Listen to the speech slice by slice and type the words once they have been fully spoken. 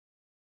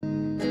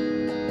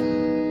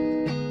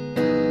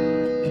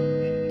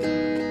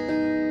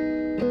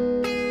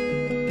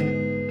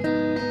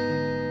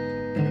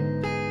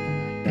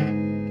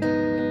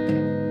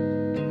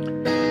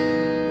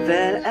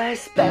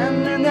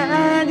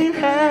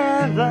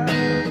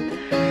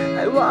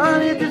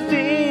wanted to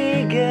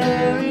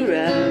figure it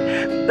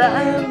out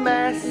by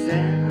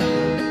myself.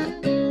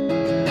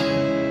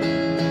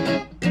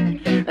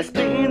 I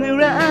spin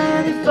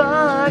around in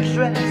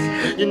fortress.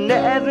 You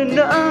never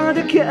know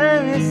the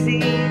currency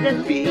that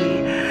we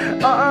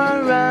all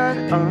run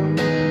on.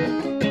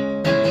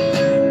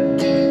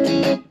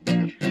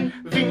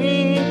 We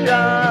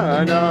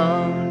run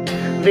on,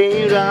 we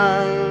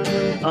run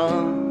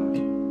on.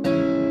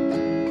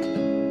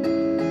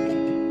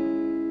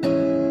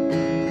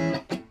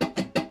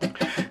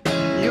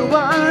 You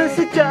once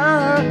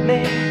told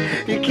me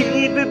you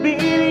keep a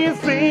billion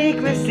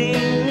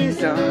frequencies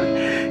on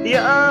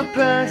your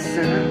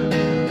person,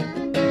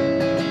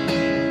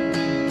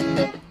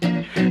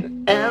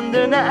 and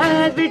the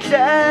night we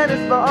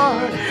chatted for,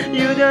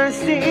 you don't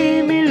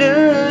see me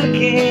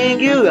looking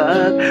you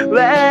up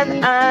when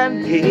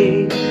I'm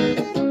here.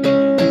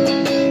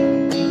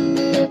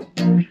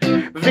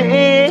 We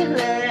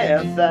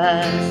live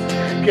fast,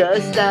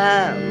 'cause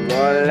time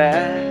won't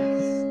last.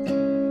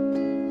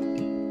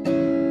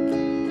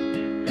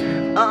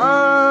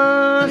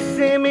 Oh,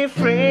 see me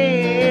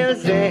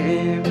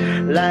freezing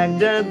like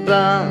the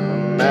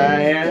bomb I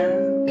am.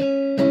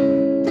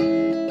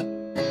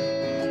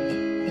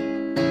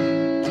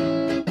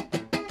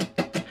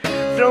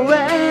 From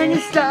when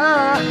you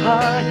start,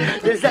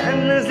 there's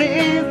endless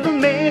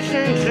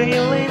information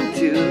drilling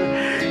into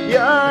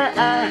your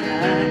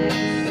eyes.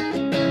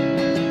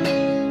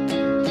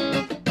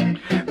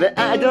 But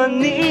I don't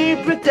need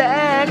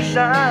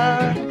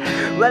protection.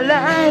 When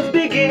life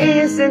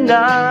begins,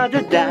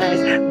 another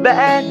dies.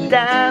 Bad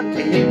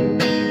timing.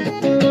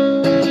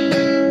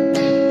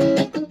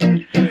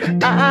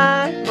 I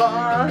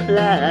won't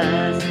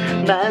last,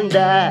 man,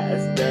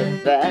 that's the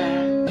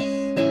fact.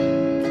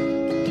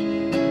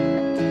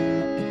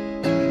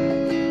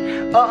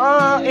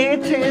 Oh,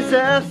 it is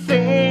a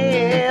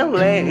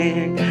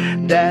feeling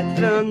that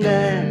will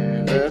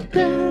never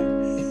pass.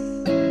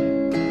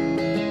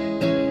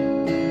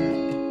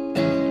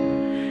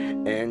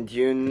 And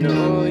you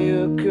know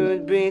you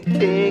could be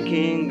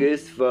taking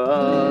this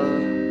far.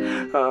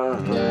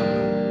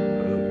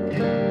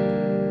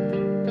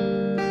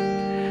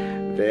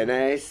 Then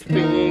I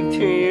speak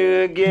to you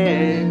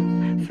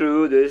again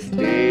through the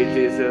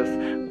stages of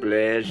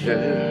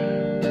pleasure.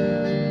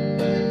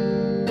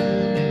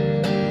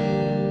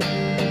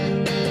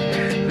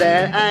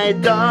 That I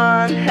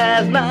don't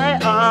have my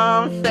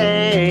own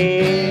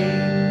face.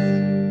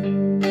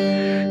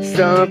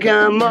 So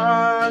come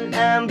on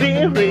and be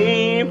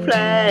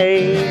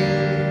replaced.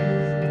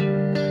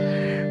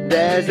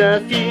 There's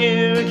a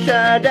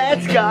future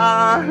that's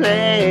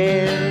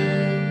calling,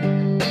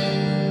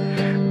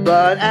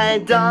 but I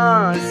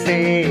don't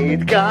see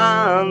it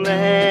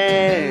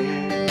coming.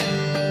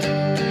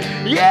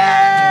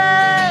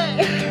 Yeah!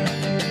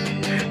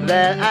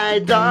 That I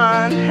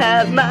don't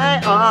have my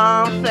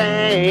own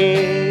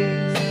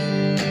face.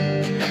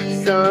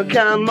 So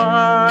come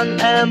on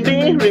and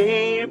be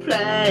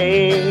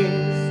replaced.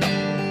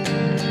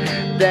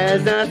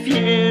 There's a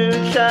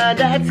future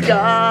that's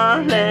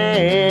calling,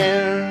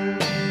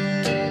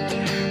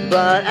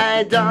 but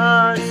I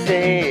don't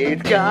see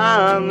it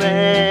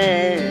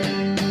coming.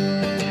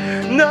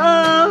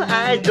 No,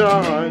 I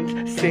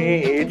don't see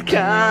it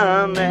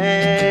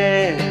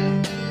coming.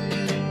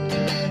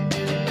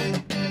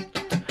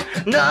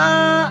 No,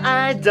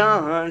 I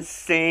don't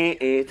see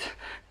it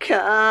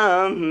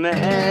coming.